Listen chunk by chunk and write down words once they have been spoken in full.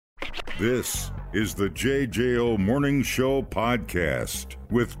This is the JJO Morning Show podcast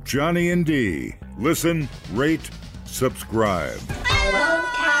with Johnny and D. Listen, rate, subscribe. I love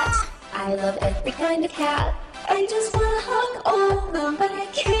cats. I love every kind of cat. I just want to hug all of them, but I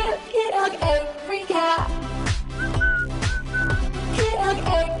can't hug every cat. Can't hug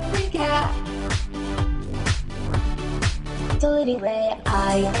every cat. So anyway,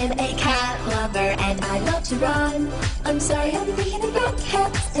 I am a cat lover and I love to run. I'm sorry, I'm thinking about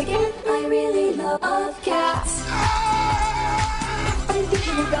cats again. I really love cats. I'm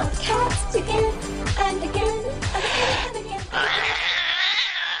thinking about cats again and again and again and again.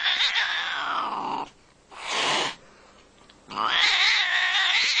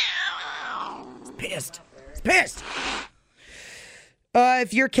 Pissed. It's pissed.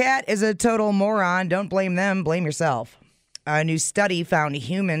 If your cat is a total moron, don't blame them, blame yourself. A new study found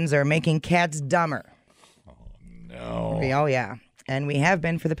humans are making cats dumber. Oh, no. Oh, yeah. And we have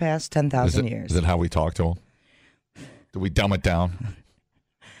been for the past 10,000 years. Is it how we talk to them? Do we dumb it down?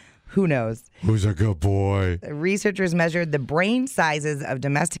 Who knows? Who's a good boy? Researchers measured the brain sizes of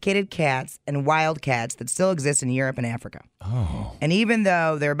domesticated cats and wild cats that still exist in Europe and Africa. Oh. And even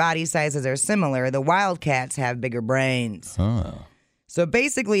though their body sizes are similar, the wild cats have bigger brains. Oh. So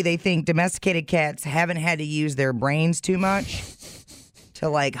basically, they think domesticated cats haven't had to use their brains too much to,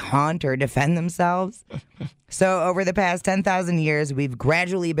 like, hunt or defend themselves. So over the past 10,000 years, we've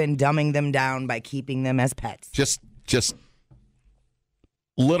gradually been dumbing them down by keeping them as pets. Just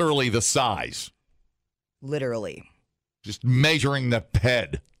literally the size. Literally. Just measuring the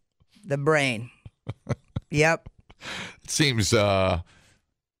head. The brain. Yep. It seems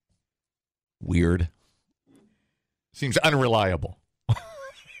weird. Seems unreliable.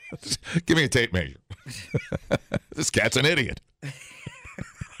 Give me a tape measure. This cat's an idiot.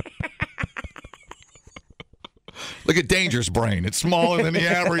 Look at Danger's brain. It's smaller than the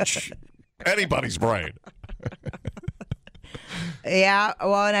average anybody's brain. Yeah,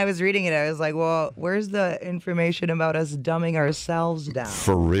 well, and I was reading it. I was like, well, where's the information about us dumbing ourselves down?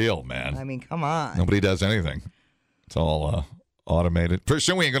 For real, man. I mean, come on. Nobody does anything. It's all automated. Pretty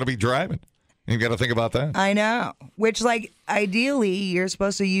soon we ain't going to be driving. You got to think about that. I know. Which, like, ideally, you're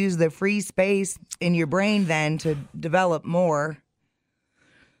supposed to use the free space in your brain then to develop more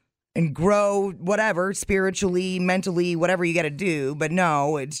and grow whatever, spiritually, mentally, whatever you got to do. But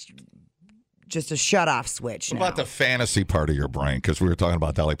no, it's just a shut-off switch What now. about the fantasy part of your brain? Because we were talking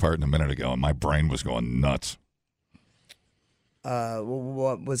about Dolly Parton a minute ago, and my brain was going nuts.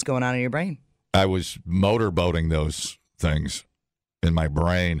 What was going on in your brain? I was motorboating those things in my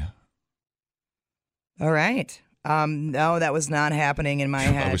brain. All right. No, that was not happening in my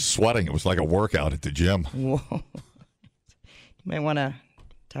head. I was sweating. It was like a workout at the gym. Whoa. You might want to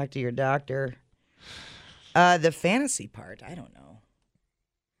talk to your doctor. The fantasy part, I don't know.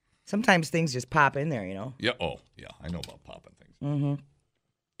 Sometimes things just pop in there, you know? Yeah. Oh, yeah. I know about popping things.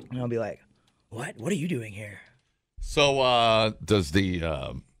 Mm-hmm. And I'll be like, what? What are you doing here? So does the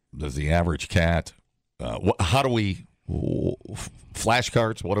average cat, how do we,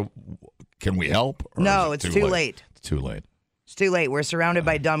 flashcards, can we help? Or No, is it's it too late. It's too late. It's too late. We're surrounded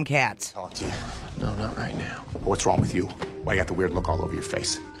by dumb cats. Talk to you. No, not right now. What's wrong with you? Why you got the weird look all over your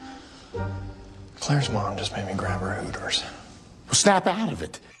face? Claire's mom just made me grab her Hooters. Well, snap out of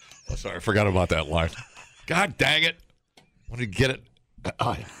it. Oh, sorry, I forgot about that line. God dang it. I want to get it.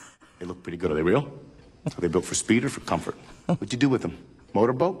 They look pretty good. Are they real? Are they built for speed or for comfort? What'd you do with them?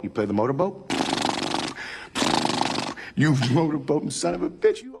 Motorboat? You play the motorboat? You motorboating son of a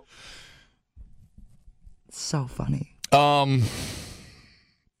bitch. You. So funny.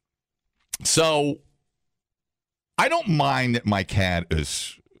 So I don't mind that my cat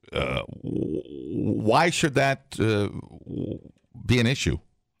is. Why should that be an issue?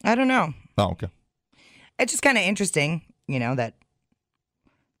 I don't know. Oh, okay. It's just kind of interesting, you know, that.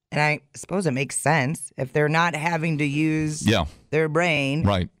 And I suppose it makes sense if they're not having to use their brain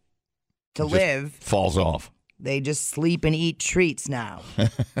Right. to It just live. falls off. They just sleep and eat treats now.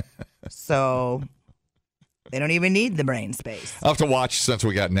 So they don't even need the brain space. I have to watch, since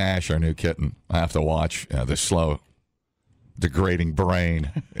we got Nash, our new kitten, I have to watch the slow degrading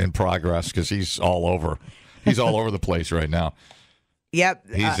brain in progress because he's all over. He's all over the place right now. Yep.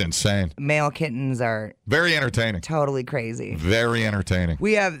 He's insane. Male kittens are Very entertaining. totally crazy. Very entertaining.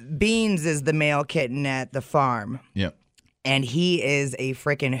 We have Beans is the male kitten at the farm. Yep. And he is a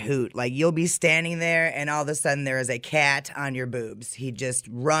freaking hoot. Like, you'll be standing there, and all of a sudden there is a cat on your boobs. He just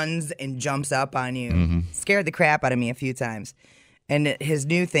runs and jumps up on you. Mm-hmm. Scared the crap out of me a few times. And his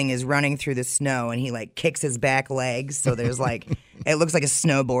new thing is running through the snow, and he, like, kicks his back legs. So there's, like, it looks like a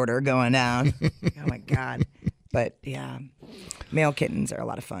snowboarder going down. Oh, my God. But yeah, male kittens are a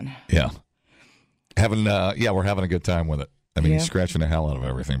lot of fun. Yeah. We're having a good time with it. I mean, he's Yeah. scratching the hell out of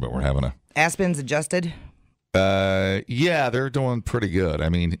everything, but we're having a. Aspen's adjusted. Yeah, they're doing pretty good. I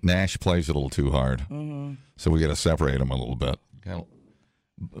mean, Nash plays a little too hard, so we got to separate them a little bit.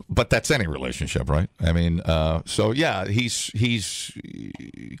 But that's any relationship, right? I mean, so yeah, he's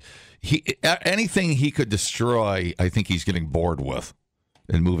anything he could destroy, I think he's getting bored with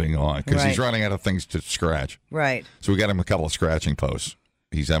and moving on because he's Right. running out of things to scratch. Right. So we got him a couple of scratching posts.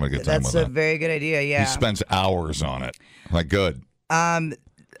 He's having a good time That's with a that. very good idea. Yeah. He spends hours on it. Like, good.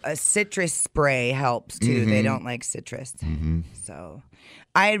 A citrus spray helps too. They don't like citrus. So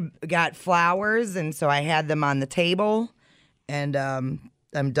I got flowers, and so I had them on the table, and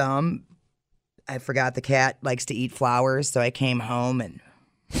I'm dumb. I forgot the cat likes to eat flowers, so I came home and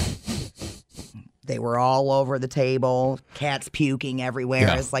they were all over the table. Cats puking everywhere.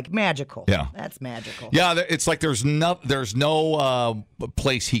 Yeah. It's like magical. Yeah. That's magical. Yeah, it's like there's no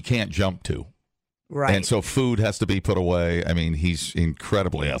place he can't jump to. Right. And so food has to be put away. I mean, he's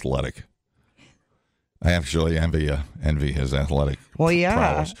incredibly athletic. I actually envy his athletic yeah.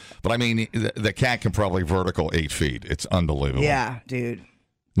 prowess. But I mean, the cat can probably vertical 8 feet. It's unbelievable. Yeah, dude.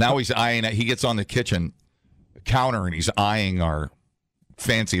 Now he's eyeing it. He gets on the kitchen counter and he's eyeing our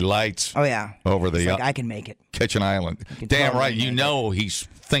fancy lights Oh yeah. over It's the like I can make it. kitchen island. can Damn totally right. You make know he's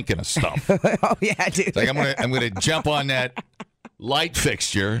thinking of stuff. Oh yeah, dude. It's like I'm gonna jump on that light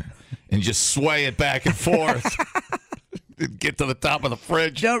fixture and just sway it back and forth. Get to the top of the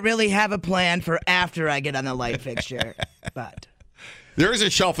fridge. Don't really have a plan for after I get on the light fixture, but There is a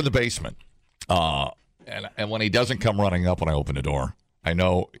shelf in the basement, and when he doesn't come running up when I open the door, I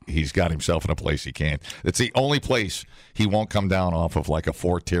know he's got himself in a place he can't. It's the only place he won't come down off of like a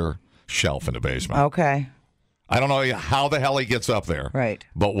 4-tier shelf in the basement. okay. I don't know how the hell he gets up there. Right.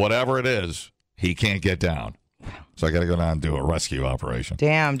 But whatever it is, he can't get down. So I got to go down and do a rescue operation.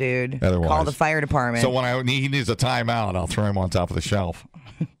 Damn, dude. Otherwise- Call the fire department. So when he needs a timeout, I'll throw him on top of the shelf.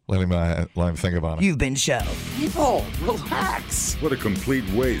 Let him think about it. You've been shoved. People, relax. What a complete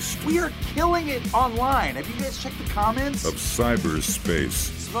waste We are killing it online. Have you guys checked the comments? of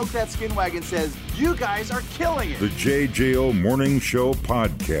cyberspace. Smoke That Skin Wagon says, you guys are killing The it. JJO Morning Show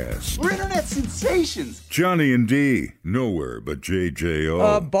Podcast. We're internet sensations. Johnny and D, nowhere but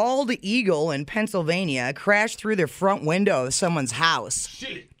JJO. A bald eagle in Pennsylvania crashed through the front window of someone's house.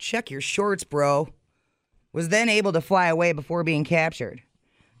 Shit. Check your shorts, bro. Was then able to fly away before being captured.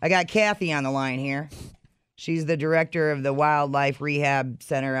 I got Kathy on the line here. She's the director of the wildlife rehab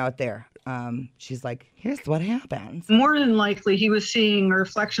center out there. She's like, here's what happens. More than likely, he was seeing a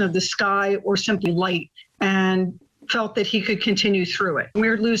reflection of the sky or simply light and felt that he could continue through it.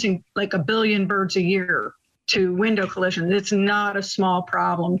 We're losing like 1 billion birds a year to window collisions. It's not a small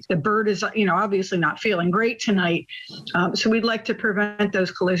problem. The bird is, obviously not feeling great tonight. So we'd like to prevent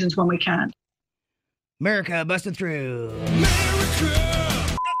those collisions when we can. America busted through.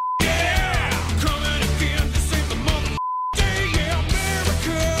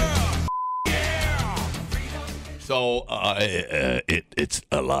 So it's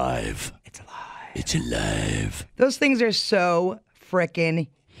alive. It's alive. It's alive. Those things are so frickin'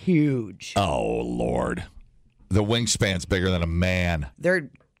 huge. Oh Lord, the wingspan's bigger than a man. Their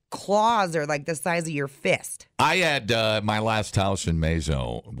claws are like the size of your fist. I had my last house in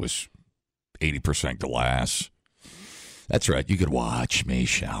Mazo was 80% glass. That's right. You could watch me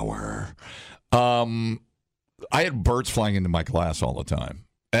shower. I had birds flying into my glass all the time.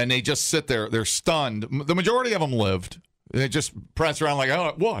 And they just sit there. They're stunned. The majority of them lived. They just press around like,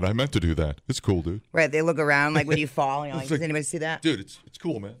 oh, what? I meant to do that. It's cool, dude. Right, they look around like when you fall. You're like, It's like, does anybody see that? Dude, it's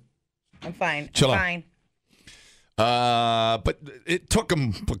cool, man. I'm fine. Chill I'm out. fine. But it took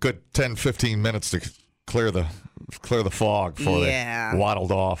them a good 10, 15 minutes to clear the fog before Yeah. they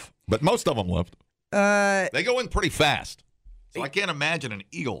waddled off. But most of them lived. They go in pretty fast. So I can't imagine an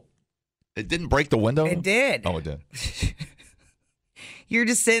eagle. It didn't break the window? It did. Oh, it did. You're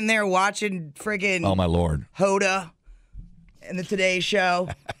just sitting there watching friggin' Oh, my Lord. Hoda and the Today Show.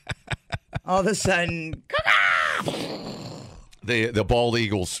 All of a sudden, The bald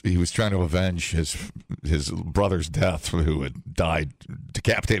eagles, he was trying to avenge his brother's death, who had died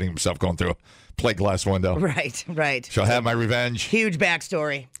decapitating himself going through a plate glass window. right. Shall have my revenge. Huge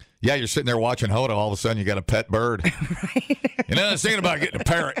backstory. Yeah, you're sitting there watching Hoda. All of a sudden, you got a pet bird. Right. You know, I was thinking about getting a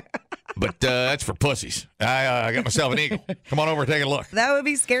parrot, but that's for pussies. I got myself an eagle. Come on over and take a look. That would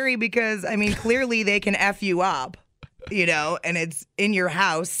be scary because, I mean, clearly they can F you up, and it's in your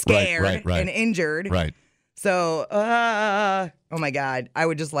house, scared Right. and injured. Right. So, oh my God, I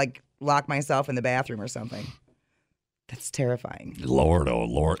would just like lock myself in the bathroom or something. That's terrifying. Lord, oh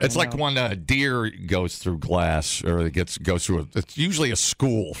Lord! It's like when a deer goes through glass, or it goes through. It's usually a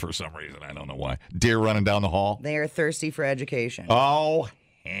school for some reason. I don't know why. Deer running down the hall. They are thirsty for education. Oh,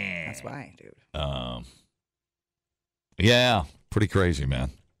 That's why, dude. Yeah, pretty crazy,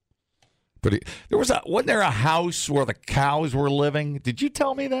 man. Wasn't there a house where the cows were living? Did you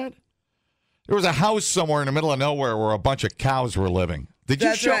tell me that? There was a house somewhere in the middle of nowhere where a bunch of cows were living. Did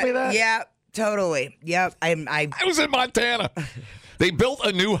you show me that? Yeah, totally. Yep. I was in Montana. They built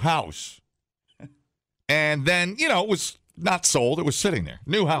a new house. And then, it was not sold. It was sitting there.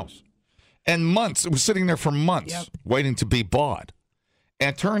 New house. And months. It was sitting there for months waiting to be bought.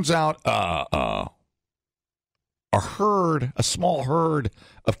 And it turns out a small herd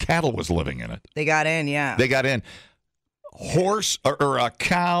of cattle was living in it. They got in, yeah. They got in. Horse or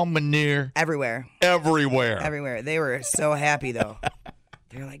cow manure. Everywhere. They were so happy, though.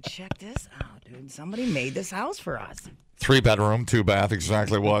 They're like, check this out, dude. Somebody made this house for us. 3-bedroom, 2-bath,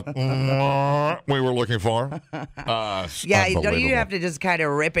 exactly what we were looking for. Yeah, don't you have to just kind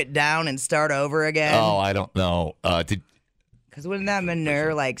of rip it down and start over again? Oh, I don't know. Because wouldn't that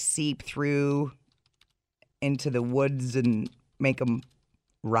manure like seep through into the woods and make them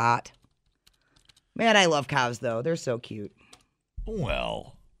rot? Man, I love cows, though. They're so cute.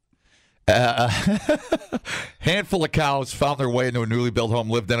 Well, handful of cows found their way into a newly built home,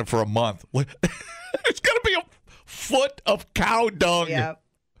 lived in it for a month. There's going to be a foot of cow dung.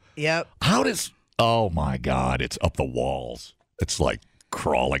 Yep. Oh, my God, it's up the walls. It's like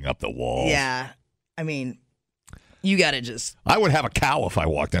crawling up the walls. Yeah. I mean, you got to just... I would have a cow if I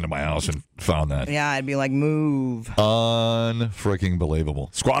walked into my house and found that. Yeah, I'd be like, move. Unfreaking believable.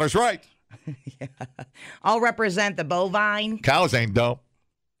 Squatter's right. Yeah. I'll represent the bovine. Cows ain't dope.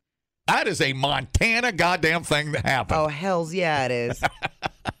 That is a Montana goddamn thing that happened. Oh, hells yeah, it is.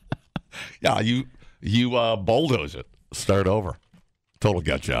 Yeah, you bulldoze it. Start over. Total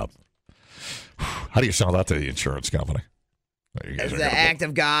gut job. How do you sell that to the insurance company? It's the act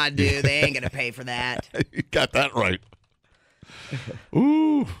of God, dude. They ain't going to pay for that. You got that right.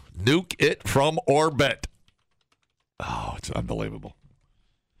 Ooh, nuke it from orbit. Oh, it's unbelievable.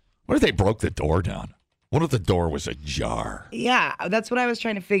 What if they broke the door down? What if the door was ajar? Yeah, that's what I was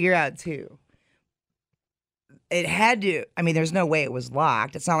trying to figure out, too. It had to, I mean, there's no way it was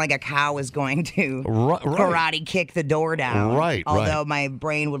locked. It's not like a cow is going to karate kick the door down. Right, Although my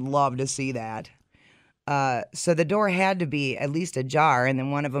brain would love to see that. So the door had to be at least ajar, and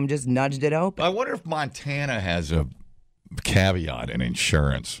then one of them just nudged it open. I wonder if Montana has a caveat in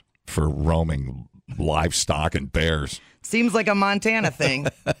insurance for roaming livestock and bears. Seems like a Montana thing.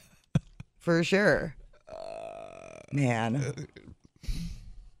 For sure. Man.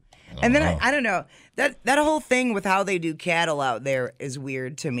 And then I don't know. That whole thing with how they do cattle out there is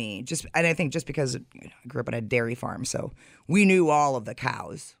weird to me. And I think just because I grew up on a dairy farm, so we knew all of the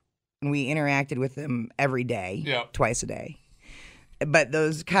cows. And we interacted with them every day, twice a day. But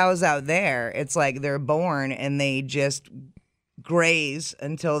those cows out there, it's like they're born and they just graze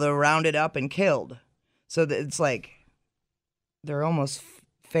until they're rounded up and killed. So it's like they're almost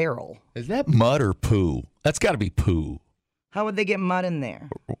feral. Is that mud or poo? That's got to be poo. How would they get mud in there?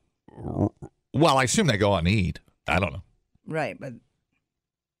 Well, I assume they go and eat. I don't know. Right, but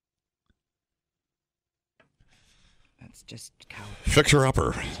that's just cow.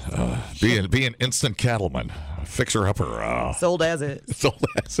 Fixer-upper. Be an instant cattleman. Fixer-upper. Sold as is. Sold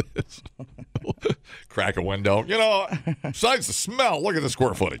as is. Crack a window. Besides the smell, look at the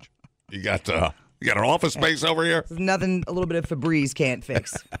square footage. You got an office space over here. There's nothing a little bit of Febreze can't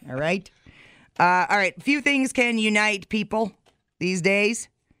fix. All right? All right. Few things can unite people these days.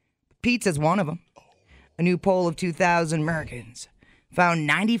 Pizza's one of them. A new poll of 2,000 Americans found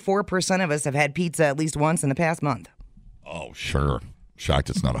 94% of us have had pizza at least once in the past month. Oh, sure. Shocked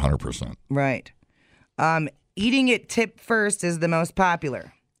it's not 100%. Right. Eating it tip first is the most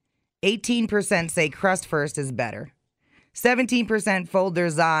popular. 18% say crust first is better. 17% fold their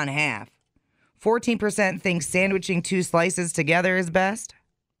za in half. 14% think sandwiching 2 slices together is best.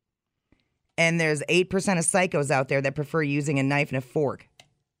 And there's 8% of psychos out there that prefer using a knife and a fork.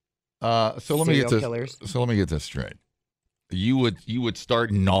 So let me get this straight. You would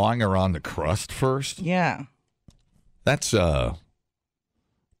start gnawing around the crust first? Yeah. That's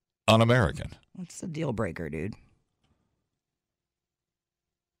un-American. That's a deal breaker, dude.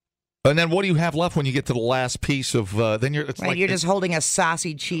 And then what do you have left when you get to the last piece of? Then you're you're just holding a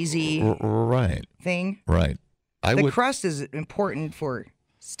saucy, cheesy thing. Right. The crust is important for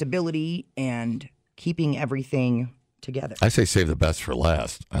stability and keeping everything together. I say save the best for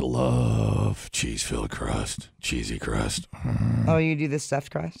last. I love cheese-filled crust, cheesy crust. Oh, you do the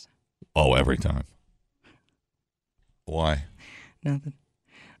stuffed crust? Oh, every time. Why? Nothing.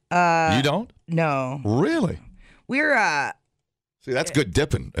 You don't? No. Really? We're See, that's good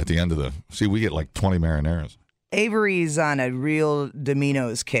dipping at the end of the. See, we get like 20 marinaras. Avery's on a real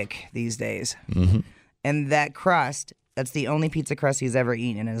Domino's kick these days. Mm-hmm. And that crust, that's the only pizza crust he's ever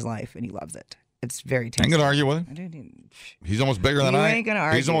eaten in his life, and he loves it. It's very tasty. I ain't gonna argue with him. He's almost bigger than You I am. ain't gonna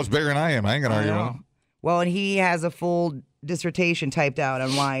argue. He's almost bigger than I am. I ain't gonna argue with him. Well, and he has a full dissertation typed out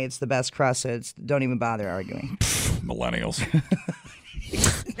on why it's the best crust, so don't even bother arguing. Millennials.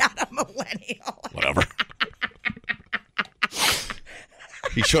 Not a millennial. Whatever.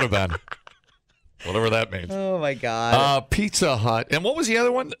 He should have been. Whatever that means. Oh, my God. Pizza Hut. And what was the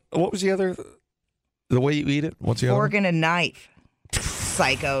other one? What was the other? The way you eat it? What's the other Fork one? and a knife.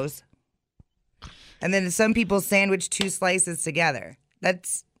 Psychos. And then some people sandwich 2 slices together.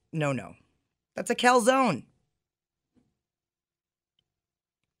 That's no. That's a calzone.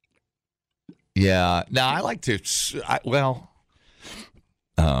 Yeah. No, I like to.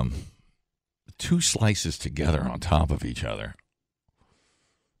 2 slices together on top of each other.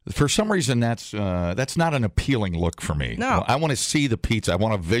 For some reason, that's not an appealing look for me. No. I want to see the pizza. I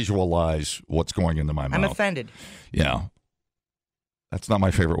want to visualize what's going into my mouth. I'm offended. Yeah. That's not my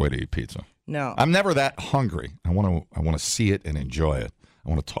favorite way to eat pizza. No. I'm never that hungry. I want to see it and enjoy it. I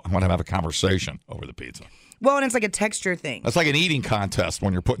want to have a conversation over the pizza. Well, and it's like a texture thing. That's like an eating contest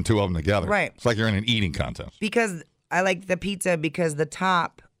when you're putting 2 of them together. Right. It's like you're in an eating contest. Because I like the pizza because the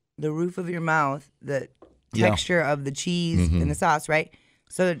top, the roof of your mouth, the texture of the cheese and the sauce, right?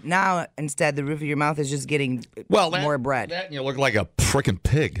 So now, instead, the roof of your mouth is just getting more bread. That and you look like a freaking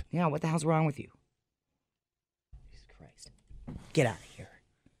pig. Yeah, what the hell's wrong with you? Jesus Christ. Get out of here.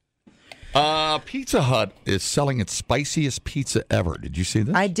 Pizza Hut is selling its spiciest pizza ever. Did you see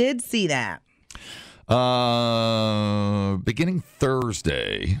this? I did see that. Beginning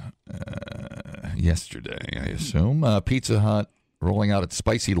Thursday, yesterday, I assume, Pizza Hut rolling out its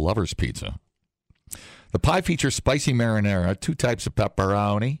Spicy Lovers Pizza. The pie features spicy marinara, 2 types of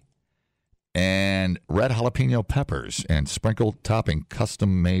pepperoni, and red jalapeno peppers, and sprinkled topping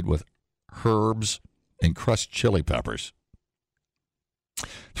custom made with herbs and crushed chili peppers.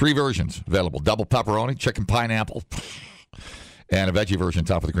 3 versions available: double pepperoni, chicken pineapple, and a veggie version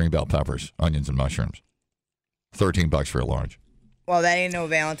top of the green bell peppers, onions, and mushrooms. $13 for a large. Well, that ain't no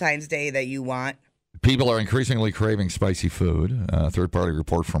Valentine's Day that you want. People are increasingly craving spicy food. A third-party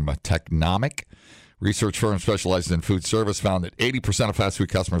report from a Technomic research firm specialized in food service found that 80% of fast food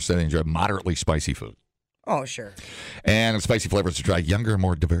customers say they enjoy moderately spicy food. Oh, sure. And spicy flavors attract younger,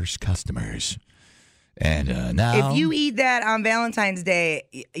 more diverse customers. And now... If you eat that on Valentine's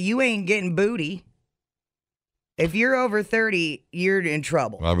Day, you ain't getting booty. If you're over 30, you're in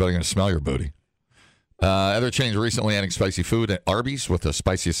trouble. Well, I'm really going to smell your booty. Other chains recently adding spicy food at Arby's with the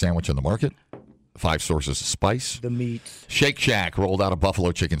spiciest sandwich in the market. 5 sources of spice. The meat. Shake Shack rolled out a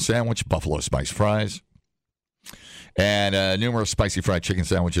buffalo chicken sandwich, buffalo spice fries, and numerous spicy fried chicken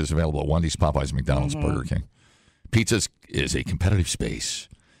sandwiches available at Wendy's, Popeyes, McDonald's, Burger King. Pizza is a competitive space.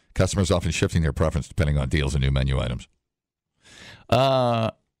 Customers often shifting their preference depending on deals and new menu items.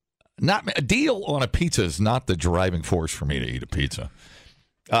 Not a deal on a pizza is not the driving force for me to eat a pizza.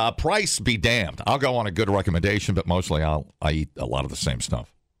 Price be damned. I'll go on a good recommendation, but mostly I eat a lot of the same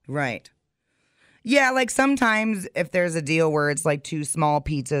stuff. Right. Yeah, like sometimes if there's a deal where it's like 2 small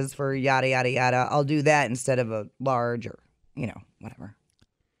pizzas for yada, yada, yada, I'll do that instead of a large or, whatever.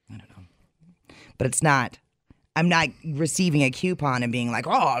 I don't know. But it's not. I'm not receiving a coupon and being like,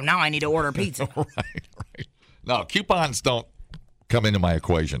 oh, now I need to order pizza. Right. No, coupons don't come into my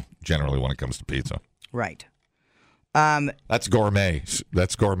equation generally when it comes to pizza. Right. That's gourmet.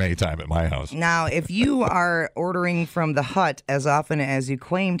 That's gourmet time at my house. Now, if you are ordering from the Hut as often as you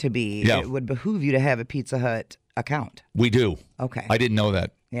claim to be, Yeah. it would behoove you to have a Pizza Hut account. We do. Okay. I didn't know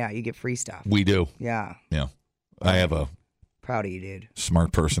that. Yeah, you get free stuff. We do. Yeah. Yeah. I have a Proud of you, dude.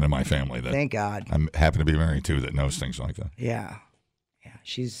 smart person in my family that Thank God. I happen to be married to that knows things like that. Yeah. Yeah.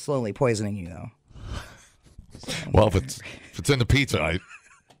 She's slowly poisoning you, though. Well, if it's in the pizza,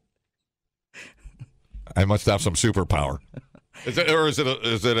 I must have some superpower. Does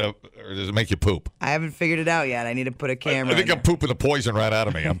it make you poop? I haven't figured it out yet. I need to put a camera I think in I'm pooping the poison right out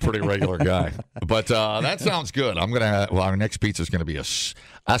of me. I'm a pretty regular guy. But that sounds good. Our next pizza is going to be a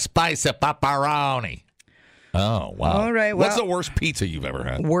spicy pepperoni. Oh, wow. All right, What's well- the worst pizza you've ever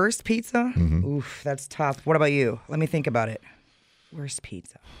had? Worst pizza? Mm-hmm. Oof, that's tough. What about you? Let me think about it. Worst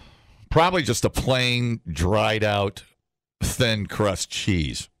pizza. Probably just a plain, dried out, thin crust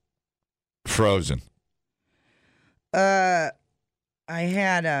cheese. Frozen. I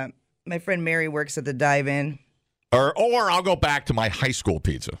had my friend Mary works at the Dive-In. Or I'll go back to my high school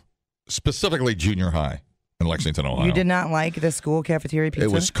pizza, specifically junior high. in Lexington, Ohio. You did not like the school cafeteria pizza?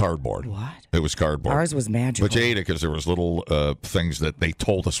 It was cardboard. What? It was cardboard. Ours was magical. But you ate it because there was little things that they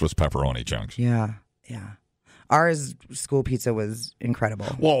told us was pepperoni chunks. Yeah. Ours school pizza was incredible.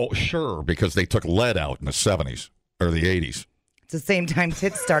 Well, sure, because they took lead out in the 70s or the 80s. It's the same time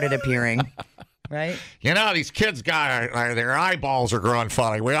tits started appearing, right? You know, these kids got their eyeballs are growing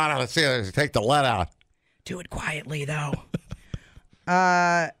funny. We ought to see take the lead out. Do it quietly, though.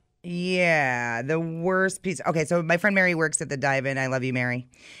 Yeah, the worst pizza. Okay, so my friend Mary works at the Dive-In. I love you, Mary.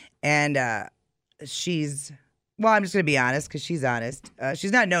 And she's, well, I'm just going to be honest because she's honest.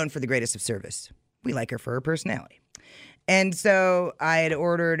 She's not known for the greatest of service. We like her for her personality. And so I had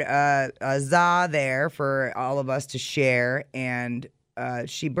ordered a za there for all of us to share, and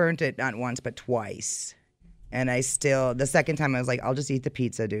she burnt it not once but twice. And the second time I was like, I'll just eat the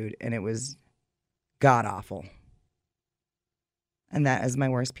pizza, dude. And it was god-awful. And that is my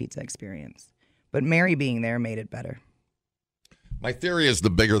worst pizza experience. But Mary being there made it better. My theory is the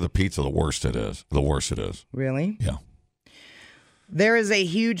bigger the pizza, the worse it is. The worse it is. Really? Yeah. There is a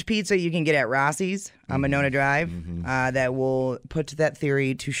huge pizza you can get at Rossi's on Monona Drive that will put that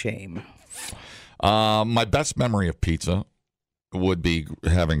theory to shame. My best memory of pizza would be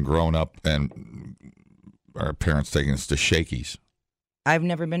having grown up and our parents taking us to Shakey's. I've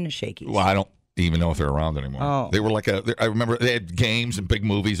never been to Shakey's. Well, I don't even know if they're around anymore. Oh. They were like I remember they had games and big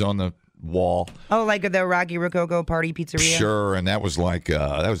movies on the wall. Oh, like the Rocky Rococo Party Pizzeria? Sure, and that was like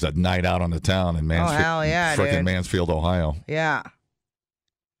that was a night out on the town in Mansfield. Oh, hell yeah, frickin' dude. Mansfield, Ohio. Yeah.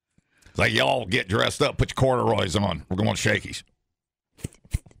 It's like, y'all get dressed up, put your corduroys on. We're going to Shakey's.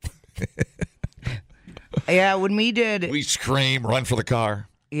 Yeah, when we did. We scream, run for the car,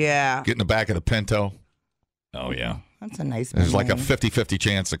 Yeah. get in the back of the Pinto. Oh, yeah. That's a nice There's like a memory. 50-50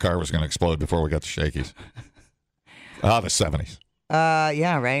 chance the car was going to explode before we got to Shakey's. The 70s.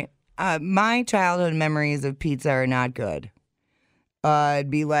 Yeah, right. My childhood memories of pizza are not good. It'd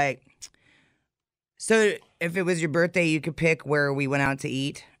be like, so if it was your birthday, you could pick where we went out to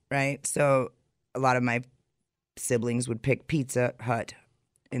eat, right? So a lot of my siblings would pick Pizza Hut.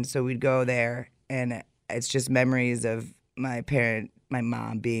 And so we'd go there, and it's just memories of my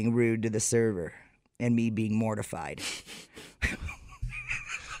mom being rude to the server and me being mortified.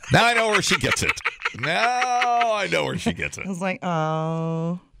 Now I know where she gets it. Now I know where she gets it. I was like,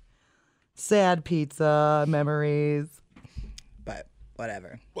 oh, sad pizza memories. But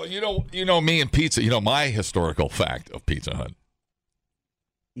whatever. Well, you know me and pizza. You know my historical fact of Pizza Hut.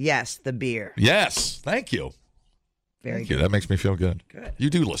 Yes, the beer. Yes, thank you. Very Thank you. good. That makes me feel good. Good. You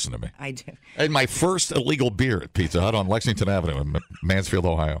do listen to me. I do. I had my first illegal beer at Pizza Hut on Lexington Avenue in Mansfield,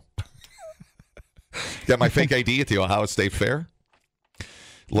 Ohio. Got my fake ID at the Ohio State Fair.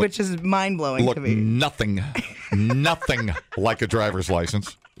 Which is mind-blowing to Looked me. nothing like a driver's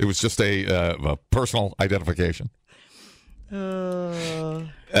license. It was just a personal identification. And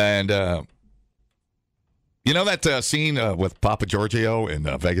you know that scene with Papa Giorgio in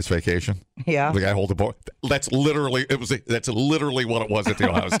Vegas Vacation? Yeah. The guy holding the board. That's literally what it was at the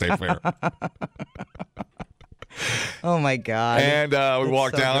Ohio State Fair. Oh, my God. And we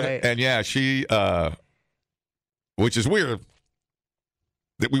walked so down, great. and yeah, she, which is weird,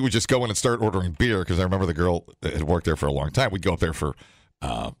 that we would just go in and start ordering beer, because I remember the girl that had worked there for a long time. We'd go up there for,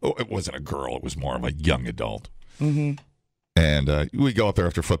 it wasn't a girl, it was more of a young adult. Mm-hmm. And we'd go up there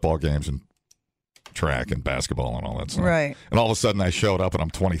after football games and track and basketball and all that stuff. Right. And all of a sudden I showed up and I'm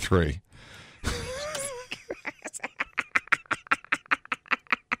 23.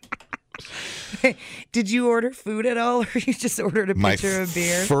 Did you order food at all, or you just ordered a My pitcher of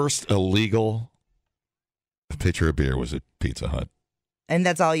beer? first illegal pitcher of beer was at Pizza Hut. And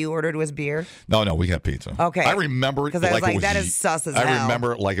that's all you ordered was beer? No, we got pizza. Okay. I remember it 'Cause I was like, it was that is sus as I hell.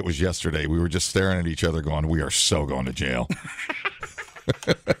 remember it like it was yesterday. We were just staring at each other going, we are so going to jail.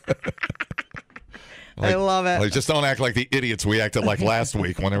 I love it. Like, just don't act like the idiots we acted like last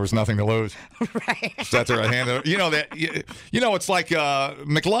week when there was nothing to lose. Right. Sat there, I handed, it's like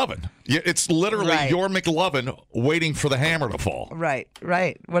McLovin. It's literally Right. your McLovin waiting for the hammer to fall. Right.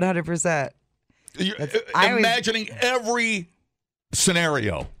 100%. You're I always- imagining every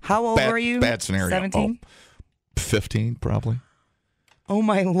scenario. How old Bad- were you? Bad scenario. 17? 15, probably. Oh,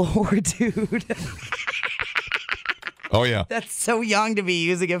 my Lord, dude. Oh, yeah. That's so young to be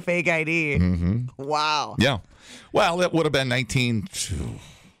using a fake ID. Mm-hmm. Wow. Yeah. Well, that would have been 19.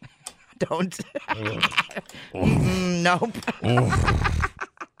 Don't. Nope.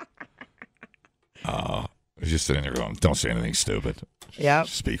 I was just sitting there going, don't say anything stupid. Yep.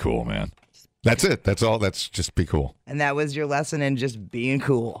 Just be cool, man. That's it. That's all. That's just be cool. And that was your lesson in just being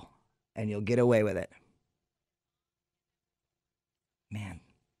cool. And you'll get away with it. Man.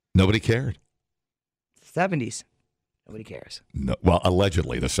 Nobody cared. 70s. Nobody cares. No, well,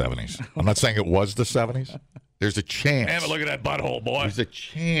 allegedly the 70s. I'm not saying it was the 70s. There's a chance. Have a look at that butthole, boy. There's a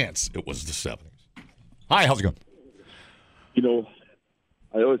chance it was the 70s. Hi, how's it going? You know,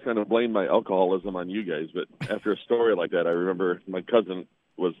 I always kind of blame my alcoholism on you guys, but after a story like that, I remember my cousin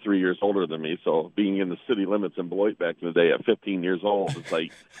was 3 years older than me, so being in the city limits in Beloit back in the day at 15 years old, it's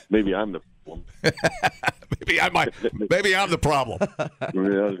like maybe I'm the problem. Maybe I'm the problem.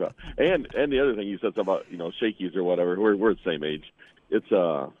 And the other thing you said about, Shakey's or whatever, we're the same age. It's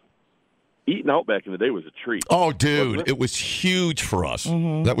eating out back in the day was a treat. Oh, dude, it was huge for us.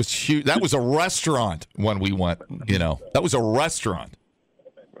 Mm-hmm. That was huge. That was a restaurant when we went, That was a restaurant.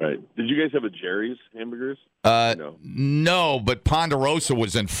 Right. Did you guys have a Jerry's hamburgers? No, but Ponderosa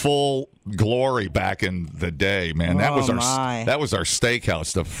was in full glory back in the day, man. That was our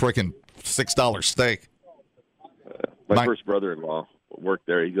steakhouse, the freaking $6 steak. My first brother-in-law worked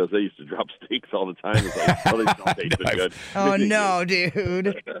there. He goes, they used to drop steaks all the time. It's like, oh, they don't taste good. Oh, no,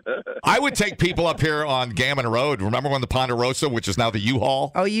 dude. I would take people up here on Gammon Road. Remember when the Ponderosa, which is now the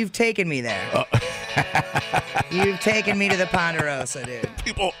U-Haul? Oh, you've taken me there. You've taken me to the Ponderosa, dude.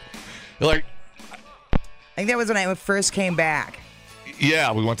 People, like... I think that was when I first came back.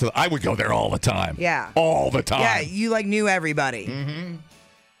 Yeah, we went to... I would go there all the time. Yeah. All the time. Yeah, you, knew everybody. Mm-hmm.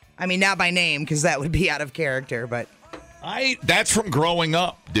 I mean, not by name, because that would be out of character, but... That's from growing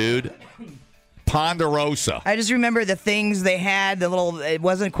up, dude. Ponderosa. I just remember the things they had, it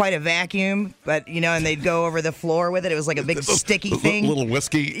wasn't quite a vacuum, but, and they'd go over the floor with it. It was like a big sticky thing. Little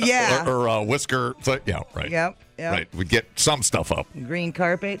whiskey or whisker. Yeah, right. Yep. Right. We'd get some stuff up. Green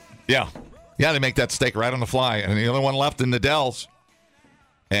carpet. Yeah. Yeah, they make that steak right on the fly. And the only one left in the Dells.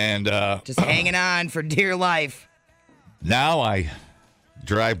 And just hanging on for dear life. Now I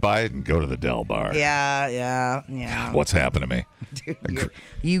drive by it and go to the Del Bar. Yeah. God, what's happened to me? Dude,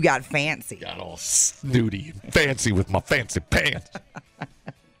 you got fancy. Got all snooty and fancy with my fancy pants.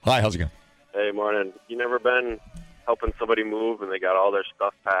 Hi, how's it going? Hey, morning. You never been helping somebody move and they got all their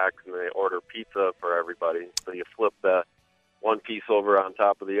stuff packed and they order pizza for everybody? So you flip the one piece over on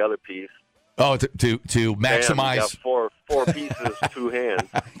top of the other piece. Oh, to maximize. Bam, you got four pieces, two hands.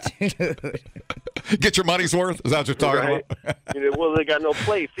 Dude. Get your money's worth? Is that what you're talking about? Well, they got no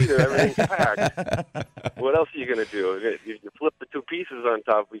plates either. Everything's packed. What else are you going to do? You flip the two pieces on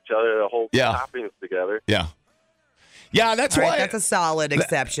top of each other, the whole toppings together. Yeah. Yeah, that's why. That's a solid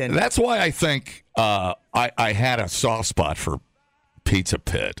exception. That's why I think I had a soft spot for Pizza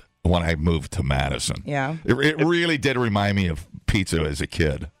Pit when I moved to Madison. Yeah. It really did remind me of pizza as a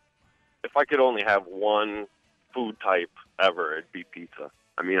kid. If I could only have one food type ever, it'd be pizza.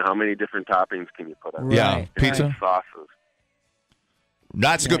 I mean, how many different toppings can you put on? Yeah, pizza. Sauces.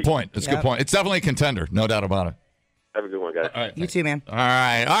 That's a good point. That's a good point. It's definitely a contender, no doubt about it. Have a good one, guys. All right, you too, man. All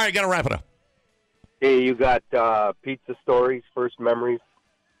right, got to wrap it up. Hey, you got pizza stories, first memories?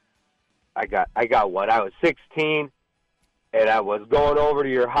 I got one. I was 16, and I was going over to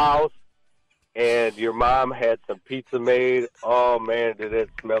your house, and your mom had some pizza made. Oh, man, did it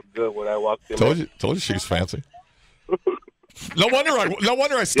smell good when I walked in. Told you she was fancy. No wonder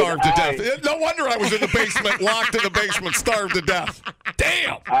I starved to death. No wonder I was in the basement, locked in the basement, starved to death.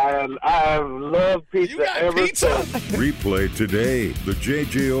 Damn. I love pizza. You got pizza? Replay today the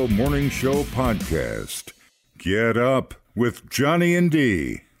JJO Morning Show podcast. Get up with Johnny and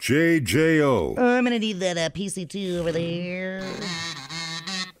D. JJO. I'm going to need that PC2 over there.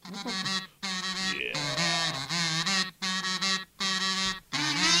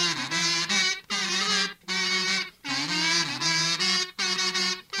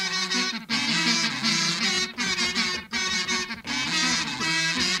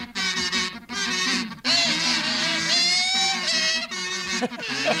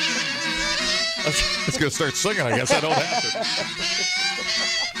 I was going to start singing. I guess I don't have to.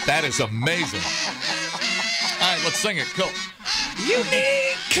 That is amazing. All right, let's sing it. Go. You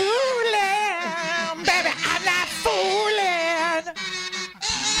need cooling, baby. I'm not fooling.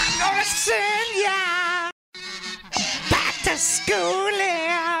 I'm gonna send ya back to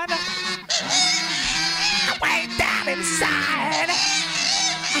schooling. Way down inside.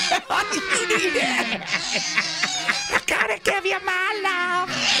 You need it. I gotta give you my love.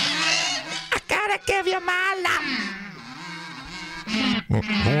 I gotta give you my love.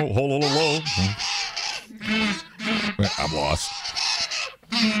 Hold on. I'm lost.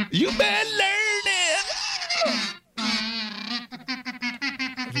 You've been learning.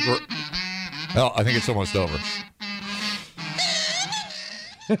 Oh, I think it's almost over.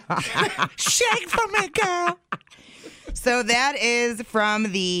 Shake for me, girl. So that is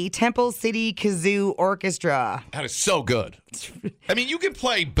from the Temple City Kazoo Orchestra. That is so good. I mean, you can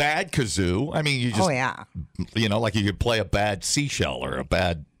play bad kazoo. I mean, you just, like you could play a bad seashell or a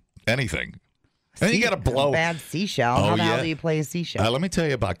bad anything. And you got to blow. A bad seashell. How the hell do you play a seashell? Let me tell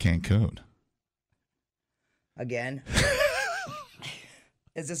you about Cancun. Again?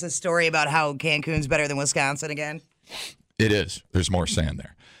 Is this a story about how Cancun's better than Wisconsin again? It is. There's more sand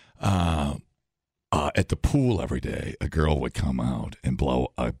there. At the pool every day, a girl would come out and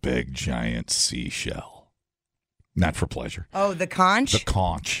blow a big, giant seashell. Not for pleasure. Oh, the conch? The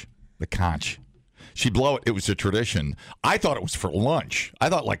conch. The conch. She'd blow it. It was a tradition. I thought it was for lunch. I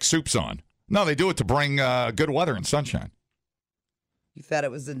thought like soup's on. No, they do it to bring good weather and sunshine. You thought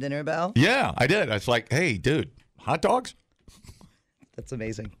it was the dinner bell? Yeah, I did. I was like, hey, dude, hot dogs? That's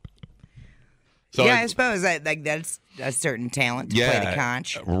amazing. So I suppose that's a certain talent to play the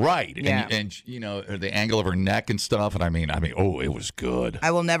conch. Right. Yeah. And the angle of her neck and stuff. And I mean, oh, it was good.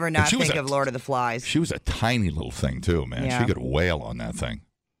 I will never not think of Lord of the Flies. She was a tiny little thing, too, man. Yeah. She could wail on that thing.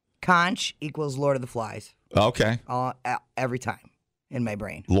 Conch equals Lord of the Flies. Okay. Every time in my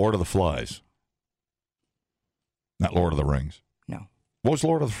brain. Lord of the Flies. Not Lord of the Rings. No. What was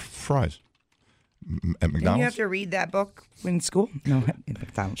Lord of the Fries? At McDonald's? Didn't you have to read that book in school? No, at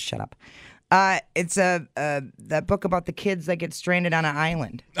McDonald's. Shut up. It's that book about the kids that get stranded on an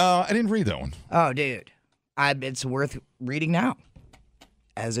island. I didn't read that one. Oh, dude. It's worth reading now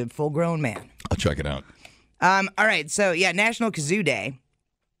as a full-grown man. I'll check it out. All right. So, National Kazoo Day.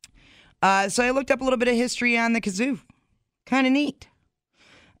 So I looked up a little bit of history on the kazoo. Kind of neat.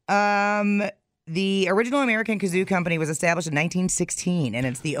 The original American Kazoo Company was established in 1916, and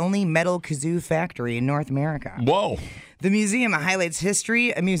it's the only metal kazoo factory in North America. Whoa. The museum highlights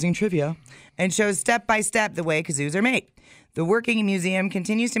history, amusing trivia, and shows step-by-step the way kazoos are made. The working museum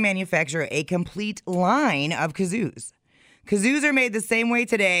continues to manufacture a complete line of kazoos. Kazoos are made the same way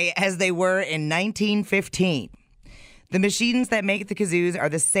today as they were in 1915. The machines that make the kazoos are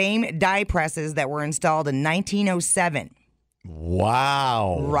the same die presses that were installed in 1907.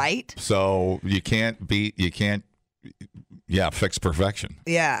 Wow. Right? So you can't fix perfection.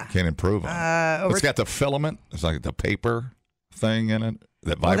 Yeah. Can't improve on it. It's got the filament. It's like the paper thing in it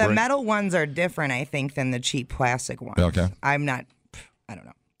that vibrates. Well, the metal ones are different, I think, than the cheap plastic ones. Okay. I don't know.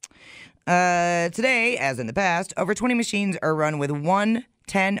 Today, as in the past, over 20 machines are run with one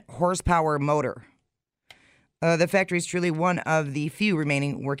 10-horsepower motor. The factory is truly one of the few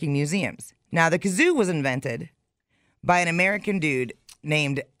remaining working museums. Now, the kazoo was invented by an American dude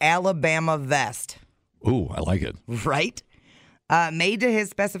named Alabama Vest. Ooh, I like it. Right? Made to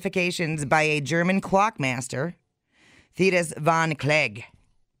his specifications by a German clockmaster, Theodus von Klegg,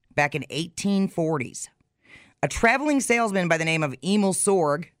 back in 1840s. A traveling salesman by the name of Emil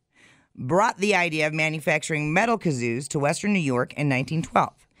Sorg brought the idea of manufacturing metal kazoos to Western New York in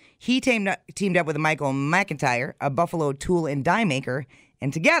 1912. He teamed up with Michael McIntyre, a Buffalo tool and die maker,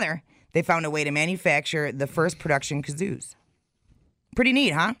 and together they found a way to manufacture the first production kazoos. Pretty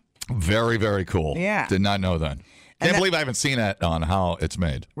neat, huh? Very, very cool. Yeah. Did not know that. Can't believe I haven't seen that on how it's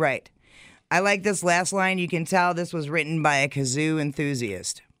made. Right. I like this last line. You can tell this was written by a kazoo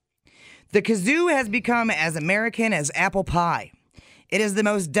enthusiast. The kazoo has become as American as apple pie. It is the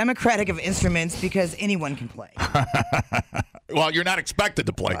most democratic of instruments because anyone can play. Well, you're not expected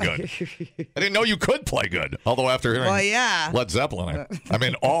to play good. I didn't know you could play good. Although after hearing Led Zeppelin, I'm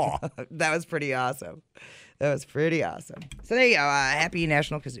in awe. That was pretty awesome. So there you go. Happy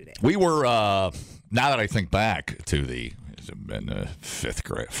National Kazoo Day. We were, now that I think back to fifth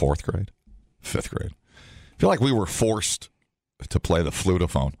grade. I feel like we were forced to play the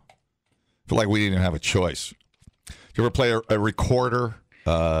flutophone. I feel like we didn't have a choice. Did you ever play a recorder?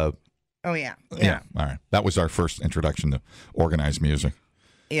 Oh, yeah. Yeah. All right. That was our first introduction to organized music.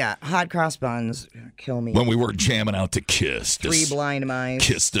 Yeah. Hot Cross Buns. Kill me. When we were jamming out to Kiss. Three Blind Mice.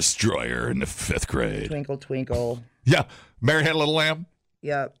 Kiss Destroyer in the 5th grade. Twinkle, Twinkle. Yeah. Mary Had a Little Lamb.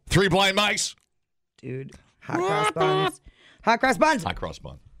 Yep. Three Blind Mice. Dude. Hot Cross Buns. Hot Cross Buns. Hot Cross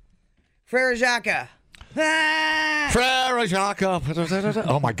Bun. Frere Jacques. Frere Jacques.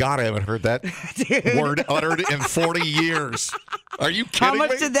 Oh, my God. I haven't heard that word uttered in 40 years. Are you kidding me? How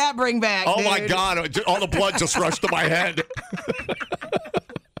much did that bring back, Oh, my God. All the blood just rushed to my head.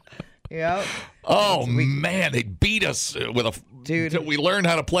 Yep. Oh, man. They beat us with a... Dude. We learned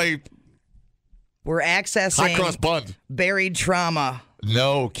how to play... We're accessing... Hot Cross Buns. Buried trauma.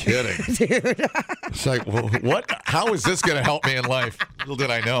 No kidding. Dude. It's like, well, what? How is this going to help me in life? Little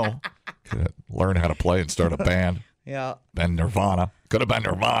did I know. Could learn how to play and start a band. Yeah. Been Nirvana. Could have been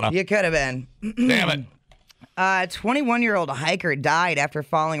Nirvana. You could have been. Damn it. A 21-year-old hiker died after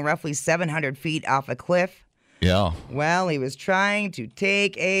falling roughly 700 feet off a cliff Yeah. Well, he was trying to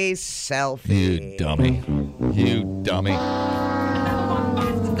take a selfie. You dummy. You dummy.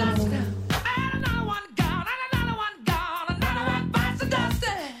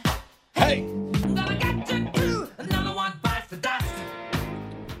 Hey.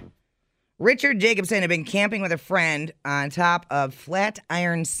 Richard Jacobson had been camping with a friend on top of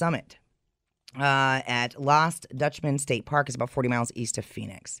Flatiron Summit at Lost Dutchman State Park. It's about 40 miles east of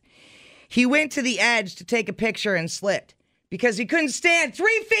Phoenix. He went to the edge to take a picture and slipped because he couldn't stand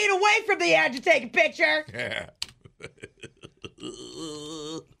 3 feet away from the edge to take a picture. Yeah.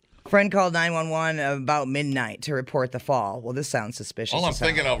 Friend called 911 about midnight to report the fall. Well, this sounds suspicious. All I'm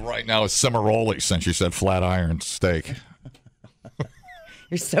thinking of right now is Cimarroli since you said Flatiron Steak.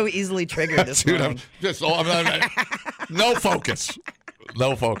 You're so easily triggered this Dude, morning. No focus.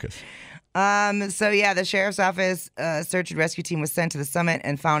 No focus. The sheriff's office search and rescue team was sent to the summit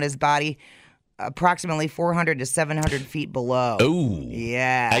and found his body approximately 400 to 700 feet below. Ooh.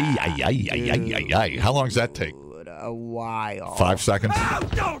 Yeah. Ay. How long does that take? A while. 5 seconds.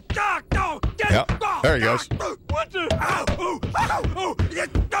 Yeah. There he goes.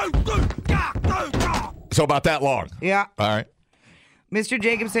 So about that long. Yeah. All right. Mr.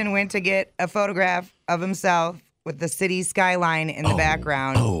 Jacobson went to get a photograph of himself with the city skyline in the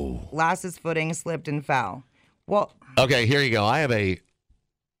background. Lost his footing, slipped, and fell. Well. Okay, here you go. I have a.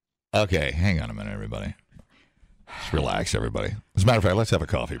 Okay, hang on a minute, everybody. Just relax, everybody. As a matter of fact, let's have a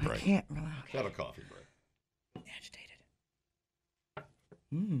coffee break. I can't relax. Let's have a coffee break. Agitated.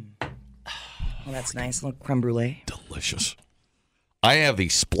 Well, that's nice. A little creme brulee. Delicious. I have the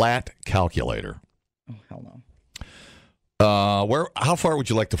Splat calculator. Oh, hell no. How far would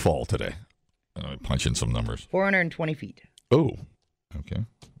you like to fall today? Punch in some numbers. 420 feet. Oh, okay.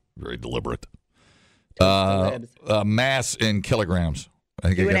 Very deliberate. Mass in kilograms. I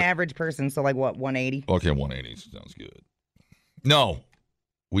think Do an average person, so like what, 180? Okay, 180 sounds good. No,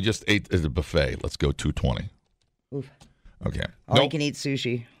 we just ate at a buffet. Let's go 220. Oof. Okay. You can eat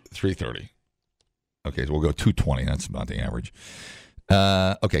sushi. 330. Okay, so we'll go 220. That's about the average.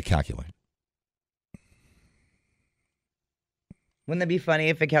 Okay, calculate. Wouldn't that be funny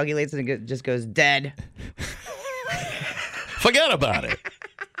if it calculates and it just goes dead? Forget about it.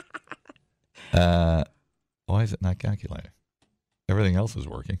 Why is it not calculating? Everything else is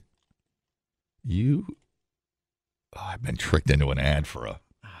working. I've been tricked into an ad for a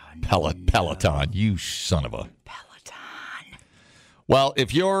Peloton. You son of a Peloton. Well,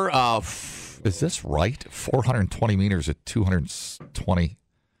 if you're, is this right? 420 meters at 220.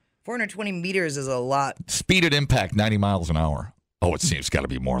 420 meters is a lot. Speed at impact, 90 miles an hour. Oh, it seems got to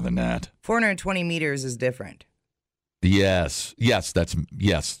be more than that. 420 meters is different. Yes,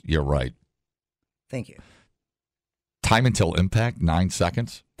 you're right. Thank you. Time until impact, 9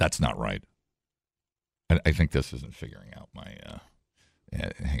 seconds. That's not right. I think this isn't figuring out my,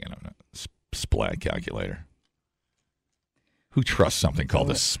 hang on, Splat calculator. Who trusts something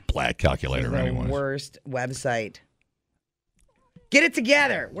called a Splat calculator anyway? The worst website. Get it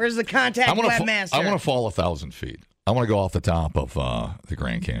together. Where's the contact webmaster? I want to fall 1,000 feet. I want to go off the top of the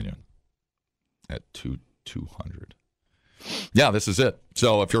Grand Canyon at 200. Yeah, this is it.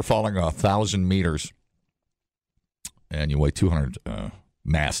 So if you're falling 1,000 meters and you weigh 200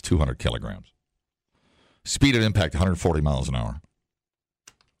 mass, 200 kilograms, speed at impact 140 miles an hour,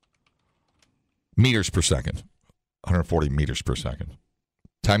 meters per second, 140 meters per second.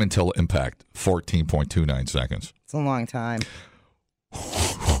 Time until impact 14.29 seconds. It's a long time.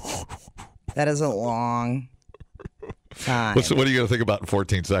 That is a long time. What are you going to think about in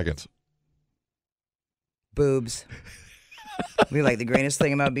 14 seconds? Boobs. Be like, the greatest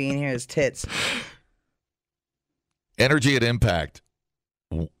thing about being here is tits. Energy at impact,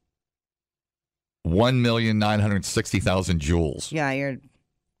 1,960,000 joules.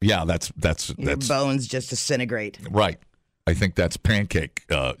 Yeah, that's your bones just disintegrate. Right. I think that's pancake.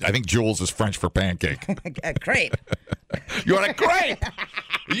 I think joules is French for pancake. A crepe. You want a crepe?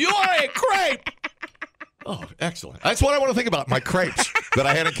 You want a crepe? Oh, excellent. That's what I want to think about, my crepes that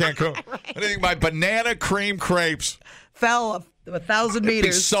I had in Cancun. Right. I think my banana cream crepes. Fell 1,000 meters. It'd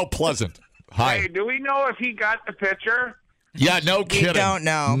be so pleasant. Hi. Hey, do we know if he got the picture? Yeah, no kidding. We don't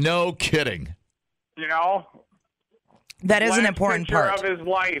know. No kidding. You know? That is an important part. Picture of his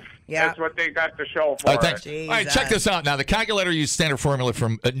life. Yeah. That's what they got to show for thanks. All right, check this out. Now, the calculator used standard formula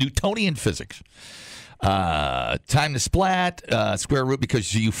from Newtonian physics. Time to splat, square root,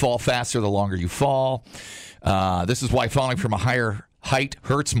 because you fall faster the longer you fall. This is why falling from a higher height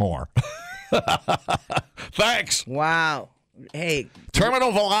hurts more. Thanks. Wow. Hey.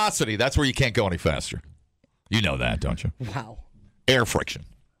 Terminal velocity. That's where you can't go any faster. You know that, don't you? Wow. Air friction.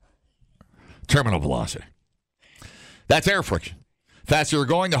 Terminal velocity. That's air friction. Faster you're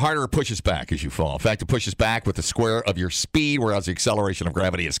going, the harder it pushes back as you fall. In fact, it pushes back with the square of your speed, whereas the acceleration of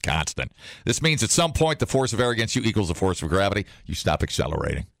gravity is constant. This means at some point the force of air against you equals the force of gravity. You stop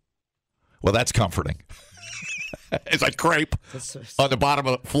accelerating. Well, that's comforting. It's like crepe on the bottom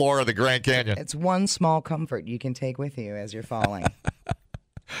of the floor of the Grand Canyon. It's one small comfort you can take with you as you're falling.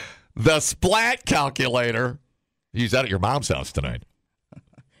 The splat calculator. Use that at your mom's house tonight.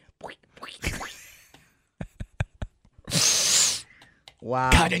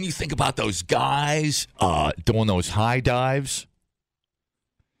 Wow. God, and you think about those guys doing those high dives.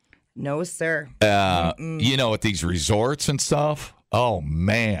 No, sir. You know, at these resorts and stuff. Oh,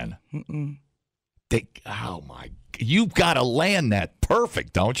 man. Mm-mm. You've got to land that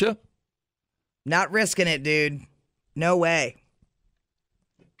perfect, don't you? Not risking it, dude. No way.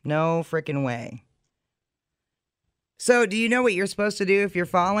 No freaking way. So, do you know what you're supposed to do if you're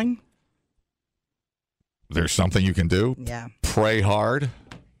falling? There's something you can do? Yeah. Pray hard?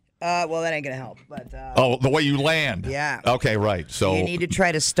 Well, that ain't going to help. But the way you land? Yeah. Okay, right. So you need to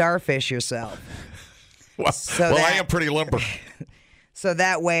try to starfish yourself. I am pretty limber. So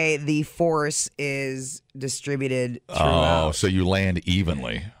that way the force is distributed throughout. Oh, so you land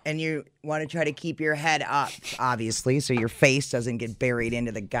evenly. And you want to try to keep your head up, obviously, so your face doesn't get buried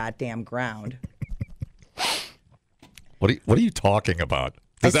into the goddamn ground. What are you talking about?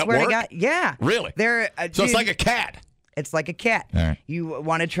 Does that work? To God, yeah. Really? So it's like a cat. It's like a cat. All right. You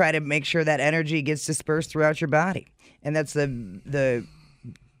want to try to make sure that energy gets dispersed throughout your body. And that's the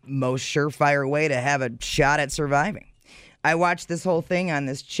most surefire way to have a shot at surviving. I watched this whole thing on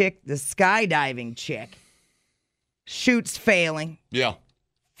this chick, the skydiving chick. Shoots failing. Yeah.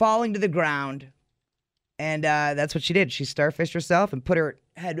 Falling to the ground. And that's what she did. She starfished herself and put her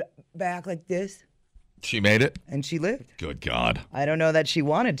head back like this. She made it? And she lived. Good God. I don't know that she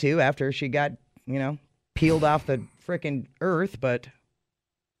wanted to after she got, peeled off the frickin' earth, but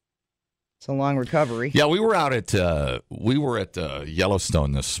it's a long recovery. Yeah, we were out at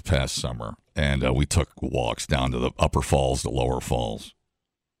Yellowstone this past summer, and we took walks down to the upper falls, the lower falls.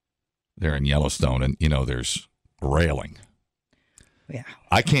 There in Yellowstone, and there's railing. Yeah.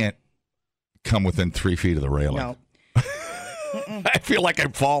 I can't come within 3 feet of the railing. No. I feel like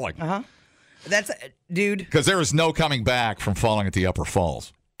I'm falling. Uh-huh. That's, dude. Because there is no coming back from falling at the upper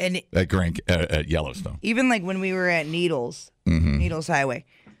falls and at Yellowstone. Even like when we were at Needles, Needles Highway.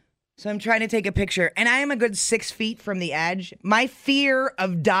 So I'm trying to take a picture, and I am a good 6 feet from the edge. My fear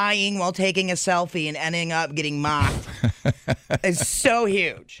of dying while taking a selfie and ending up getting mocked is so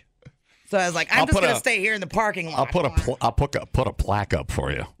huge. So I was like, I'm just going to stay here in the parking lot. I'll put a plaque up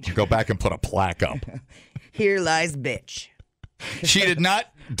for you. Go back and put a plaque up. Here lies bitch. She did not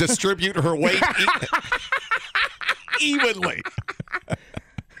distribute her weight evenly.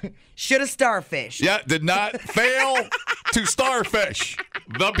 Should have starfished. Yeah, did not fail to starfish.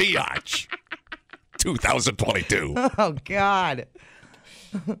 The biatch. 2022. Oh, God.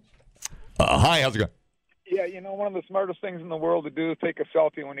 Hi, how's it going? Yeah, one of the smartest things in the world to do is take a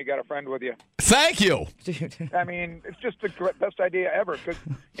selfie when you got a friend with you. Thank you. I mean, it's just the best idea ever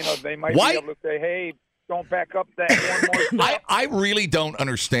because, they might Why? be able to say, hey, don't back up that one more step. I really don't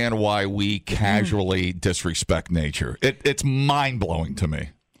understand why we casually disrespect nature. It's mind-blowing to me.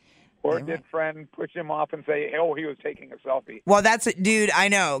 Or did friend push him off and say, oh, he was taking a selfie? Well, dude, I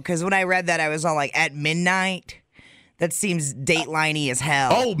know, because when I read that, I was all like, at midnight? That seems Dateline-y as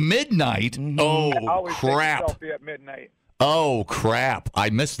hell. Oh, midnight? Oh, always crap. take a selfie at midnight. Oh, crap.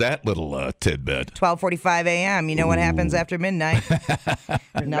 I missed that little tidbit. 12:45 a.m. You know what happens after midnight?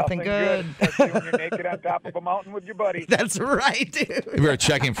 Nothing good. Especially when you're naked on top of a mountain with your buddy. That's right, dude. We were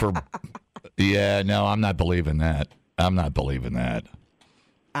checking for... Yeah, no, I'm not believing that. I'm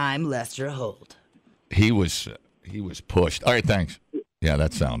Lester Holt. He was pushed. All right, thanks. Yeah,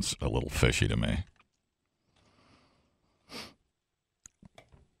 that sounds a little fishy to me.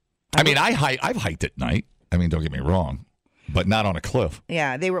 I mean, I've hiked at night. I mean, don't get me wrong, but not on a cliff.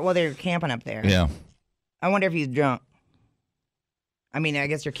 Yeah, they were camping up there. Yeah. I wonder if he's drunk. I mean, I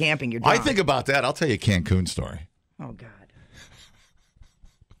guess you're camping. You're drunk. I think about that. I'll tell you a Cancun story. Oh, God.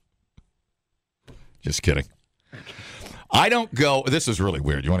 Just kidding. I don't go. This is really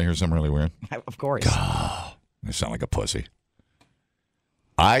weird. You want to hear something really weird? Of course. God, I sound like a pussy.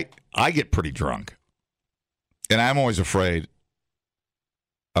 I get pretty drunk, and I'm always afraid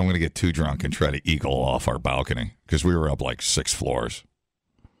I'm going to get too drunk and try to eagle off our balcony because we were up like 6 floors.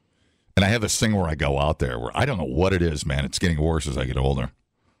 And I have this thing where I go out there where I don't know what it is, man. It's getting worse as I get older.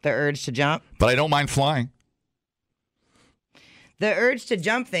 The urge to jump? But I don't mind flying. The urge to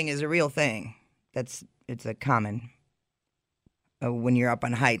jump thing is a real thing. It's a common when you're up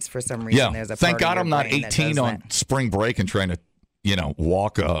on heights for some reason. There's a thank part God of your I'm not brain that 18 does on that. spring break and trying to,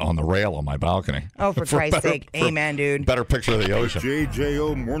 walk on the rail on my balcony. Oh, for Christ's sake. Amen, dude. Better picture of the ocean.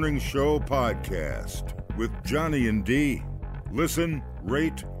 JJO Morning Show Podcast with Johnny and D. Listen,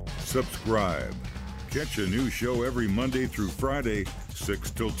 rate, subscribe. Catch a new show every Monday through Friday,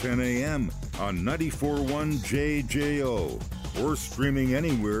 6 till 10 a.m. on 94.1 JJO or streaming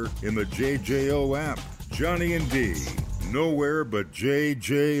anywhere in the JJO app. Johnny and D, nowhere but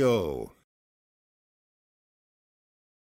JJO.